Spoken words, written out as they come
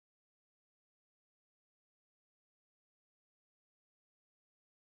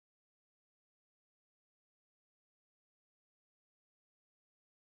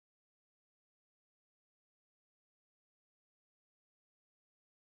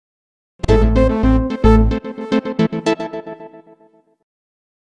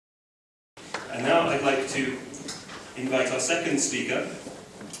to invite our second speaker,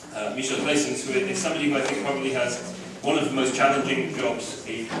 Michel Claessens, who is somebody who I think probably has one of the most challenging jobs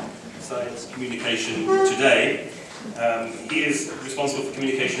in science communication today. He is responsible for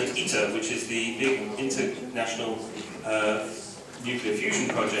communication at ITER, which is the big international nuclear fusion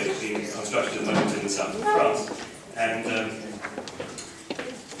project being constructed at the moment in the south of France. And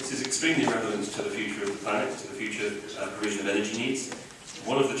this is extremely relevant to the future of the planet, to the future provision of energy needs.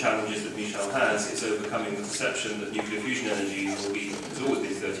 One of the challenges that Michel has is overcoming the perception that nuclear fusion energy has always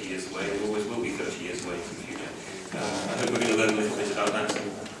been 30 years away and always will be 30 years away in the future. I hope we're going to learn a little bit about that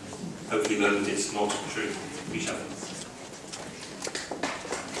and hopefully learn that it's not true. Michel.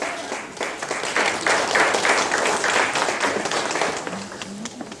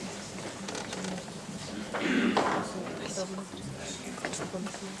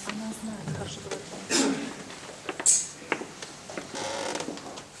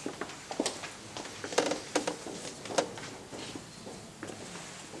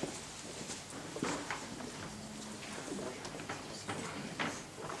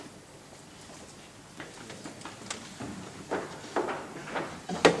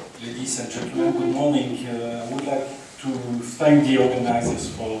 Ladies and gentlemen, good morning. I would like to thank the organizers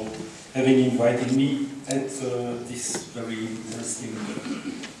for having invited me at this very interesting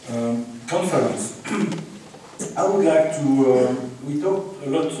conference. I would like to, we talked a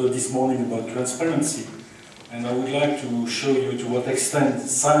lot this morning about transparency, and I would like to show you to what extent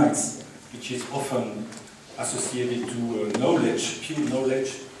science, which is often associated to knowledge, pure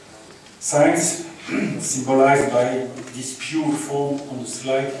knowledge, science symbolized by this pure form on the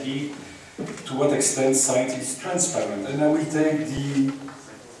slide here, to what extent science is transparent. And I will take the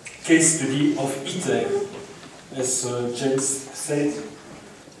case study of ITER, as James said,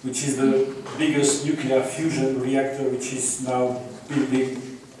 which is the biggest nuclear fusion reactor which is now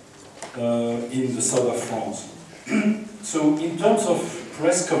building in the south of France. So in terms of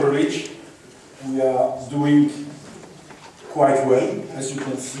press coverage, we are doing quite well, as you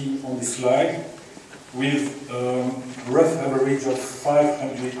can see on this slide, with a rough average of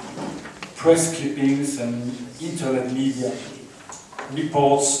 500 press clippings and internet media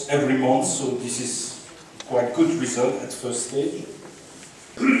reports every month, so this is quite good result at first stage.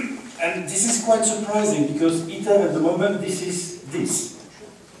 And this is quite surprising because ITER at the moment, this is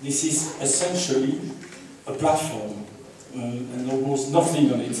essentially a platform and almost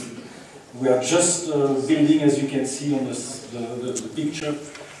nothing on it. We are just building, as you can see on the picture,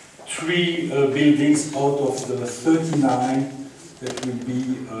 3 buildings out of the 39 that will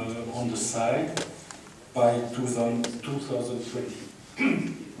be on the side by 2020.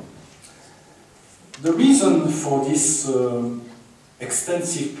 The reason for this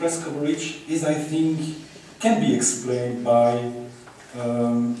extensive press coverage is, I think, can be explained by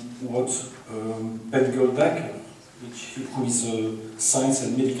what Ben Goldacre, who is a science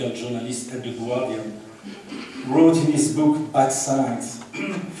and medical journalist at The Guardian, wrote in his book Bad Science.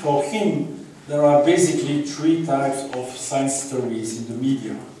 For him, there are basically 3 types of science stories in the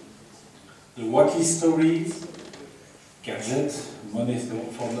media. The wacky stories, gadget, money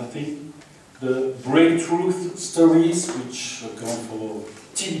for nothing. The breakthrough stories, which account for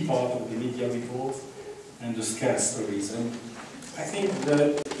a teeny part of the media report, and the scare stories. And I think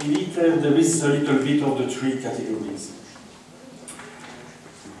that in ITER there is a little bit of the 3 categories.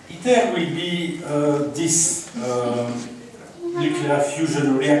 ITER will be this nuclear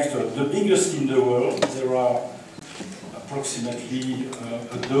fusion reactor, the biggest in the world. There are approximately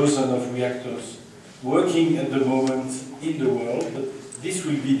a dozen of reactors working at the moment in the world, but this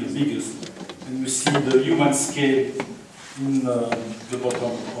will be the biggest. And you see the human scale in the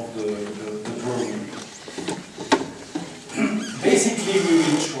bottom of the drawing. Basically, we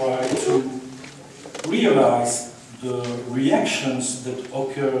will try to realize the reactions that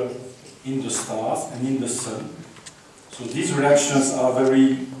occur in the stars and in the sun. So these reactions are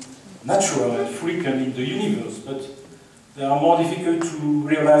very natural and frequent in the universe, but they are more difficult to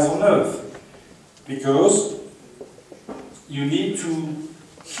realize on Earth because you need to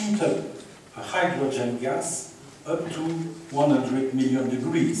heat up a hydrogen gas up to 100 million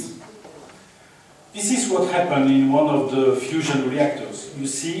degrees. This is what happened in one of the fusion reactors. You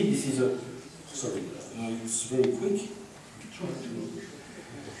see, this is a, sorry, it's very quick.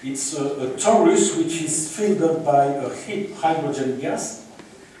 It's a torus which is filled up by a hydrogen gas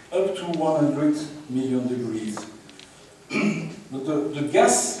up to 100 million degrees. But the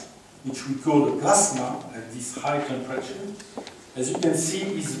gas, which we call the plasma at this high temperature, as you can see,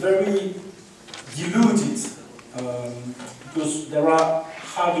 is very diluted because there are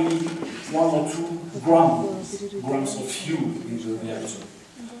hardly 1 or 2 grams of fuel in the reactor.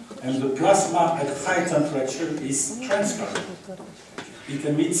 And the plasma at high temperature is transparent. It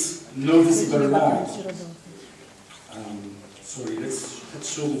emits no visible light. Sorry, let's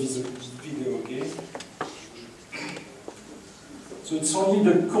show the video again. So it's only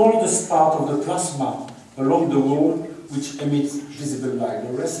the coldest part of the plasma along the wall which emits visible light.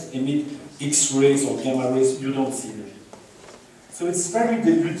 The rest emit X-rays or gamma rays. You don't see them. So it's very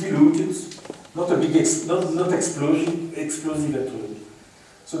diluted, not a big, not explosive at all.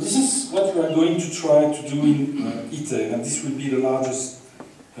 So this is what we are going to try to do in ITER, and this will be the largest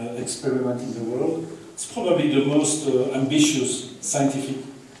experiment in the world. It's probably the most ambitious scientific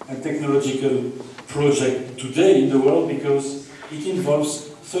and technological project today in the world because it involves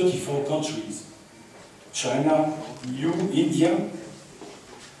 34 countries. China, EU, India,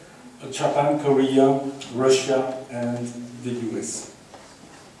 Japan, Korea, Russia, and the US.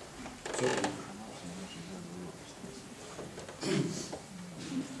 So,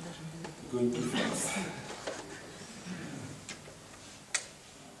 going too fast.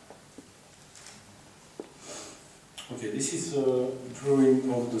 Okay, this is a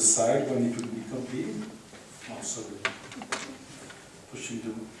drawing of the site when it will be completed. Oh, sorry. Pushing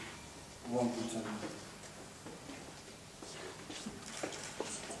the wrong button.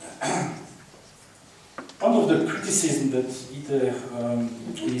 One of the criticisms that ITER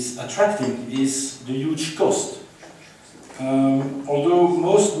is attracting is the huge cost. Although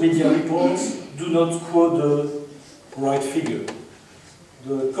most media reports do not quote the right figure.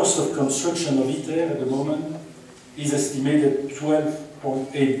 The cost of construction of ITER at the moment is estimated at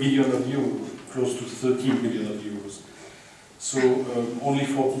 12.8 billion of euros, close to 13 billion of euros. So only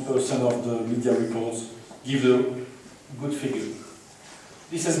 40% of the media reports give a good figure.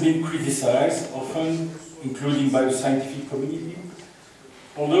 This has been criticized often, including by the scientific community,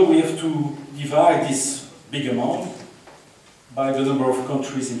 although we have to divide this big amount by the number of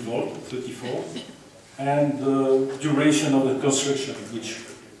countries involved, 34, and the duration of the construction,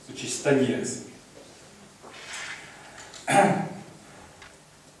 which is 10 years.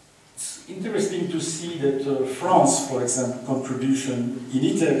 It's interesting to see that France, for example, contribution in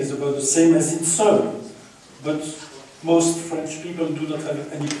ITER is about the same as in CERN, but most French people do not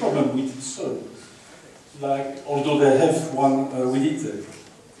have any problem with CERN, although they have one with ITER.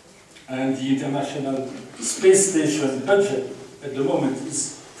 And the International Space Station budget at the moment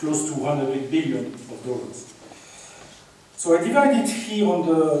is close to $100 billion. So I divided here on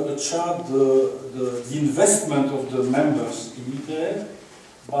the chart the investment of the members in ITER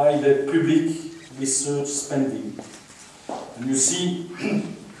by the public research spending. And you see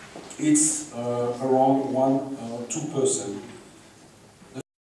it's around 1 or 2%.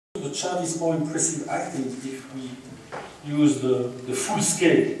 The chart is more impressive, I think, if we use the full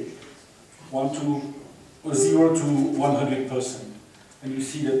scale, 0 to 100%. And you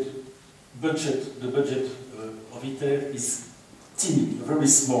see that the budget of ITER is teeny, a very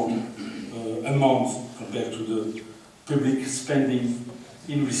small amount compared to the public spending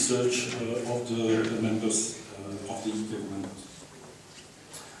in research of the members of the ITER members.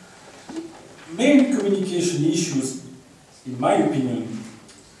 Main communication issues, in my opinion,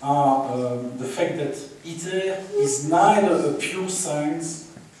 are the fact that ITER is neither a pure science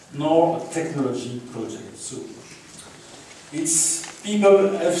nor a technology project. So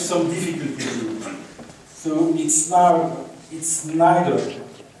people have some difficulty with it. So it's neither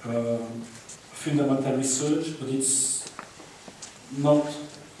fundamental research, but it's not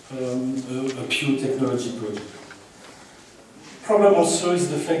a pure technology project. Problem also is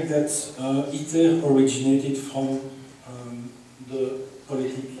the fact that ITER originated from the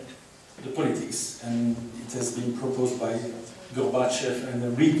politics, and it has been proposed by Gorbachev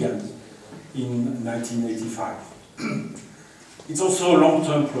and Reagan in 1985. It's also a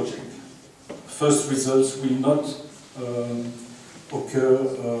long-term project. First results will not occur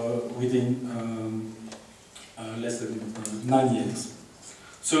within less than 9 years.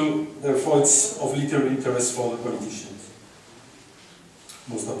 So, therefore, it's of little interest for the politicians,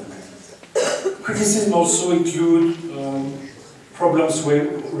 most of the time. Criticism also include problems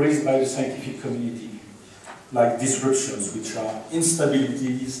raised by the scientific community, like disruptions, which are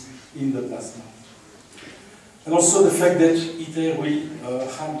instabilities in the plasma. And also the fact that ITER will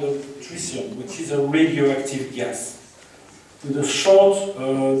handle tritium, which is a radioactive gas, with a short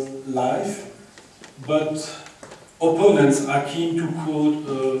life, but opponents are keen to quote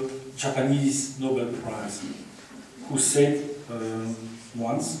a Japanese Nobel Prize, who said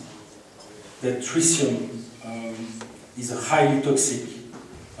once that tritium is a highly toxic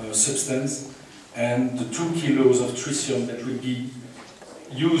substance, and the 2 kilos of tritium that will be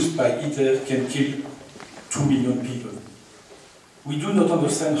used by ITER can kill 2 million people. we do not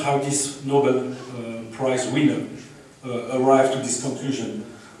understand how this Nobel Prize winner arrived to this conclusion.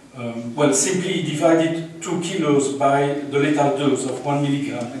 Well, simply divided 2 kilos by the lethal dose of 1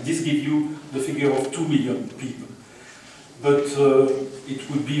 milligram, and this gives you the figure of 2 million people. But it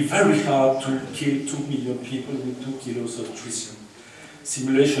would be very hard to kill 2 million people with 2 kilos of tritium.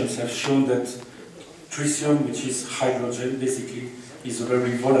 Simulations have shown that tritium, which is hydrogen basically, is a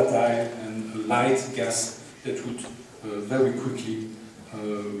very volatile and a light gas that would very quickly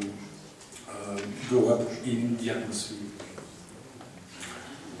go up in the atmosphere.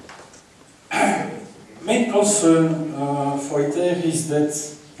 Main concern for ITER is that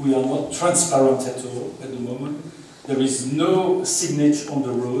we are not transparent at all at the moment. There is no signage on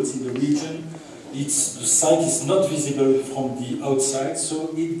the roads in the region. The site is not visible from the outside, so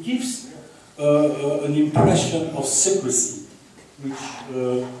it gives an impression of secrecy,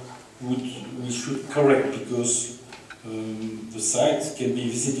 which we should correct, because the site can be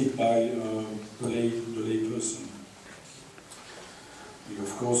visited by the lay person.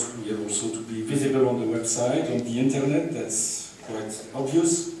 Of course, we have also to be visible on the website, on the internet, that's quite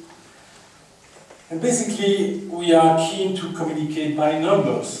obvious. And basically, we are keen to communicate by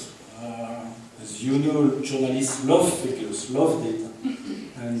numbers. As you know, journalists love figures, love data.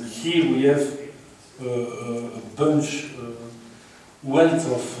 And here we have a bunch, wealth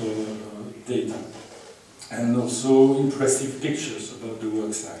of data, and also impressive pictures about the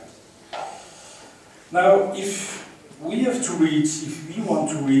work site. Now, if we want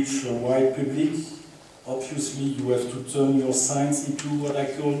to reach a wide public, obviously you have to turn your science into what I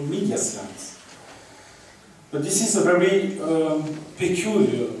call media science. But this is a very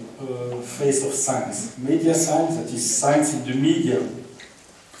peculiar phase of science. Media science, that is science in the media,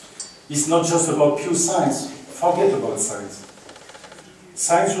 is not just about pure science. Forget about science.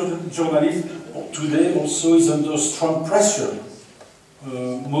 Science journalism today also is under strong pressure.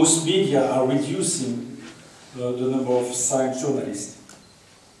 Most media are reducing the number of science journalists.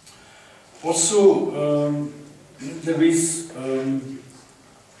 Also, there is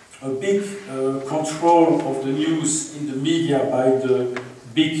a big control of the news in the media by the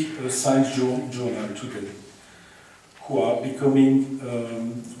big science journal today, who are becoming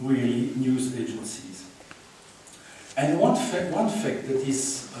really news agencies. And one fact that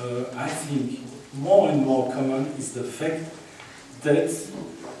is, I think, more and more common is the fact that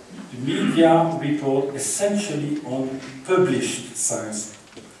the media report essentially on published science,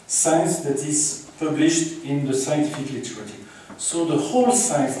 science that is published in the scientific literature. So the whole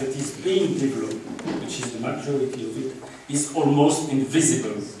science that is being developed, which is the majority of it, is almost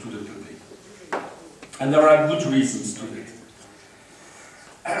invisible to the public. And there are good reasons to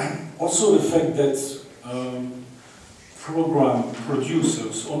that. Also the fact that program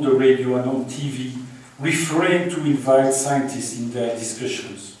producers on the radio and on TV refrain to invite scientists in their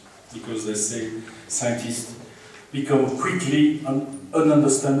discussions, because they say scientists become quickly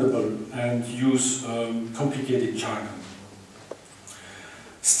ununderstandable and use complicated jargon.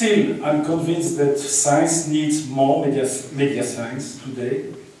 Still, I'm convinced that science needs more media science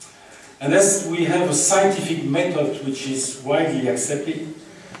today. And as we have a scientific method which is widely accepted,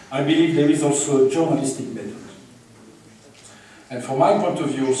 I believe there is also a journalistic method. And from my point of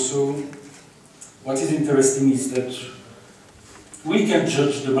view also, what is interesting is that we can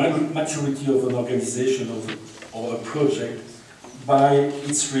judge the maturity of an organization or a project by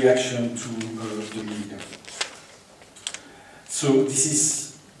its reaction to the media. So this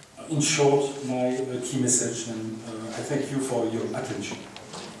is, in short, my key message, and I thank you for your attention.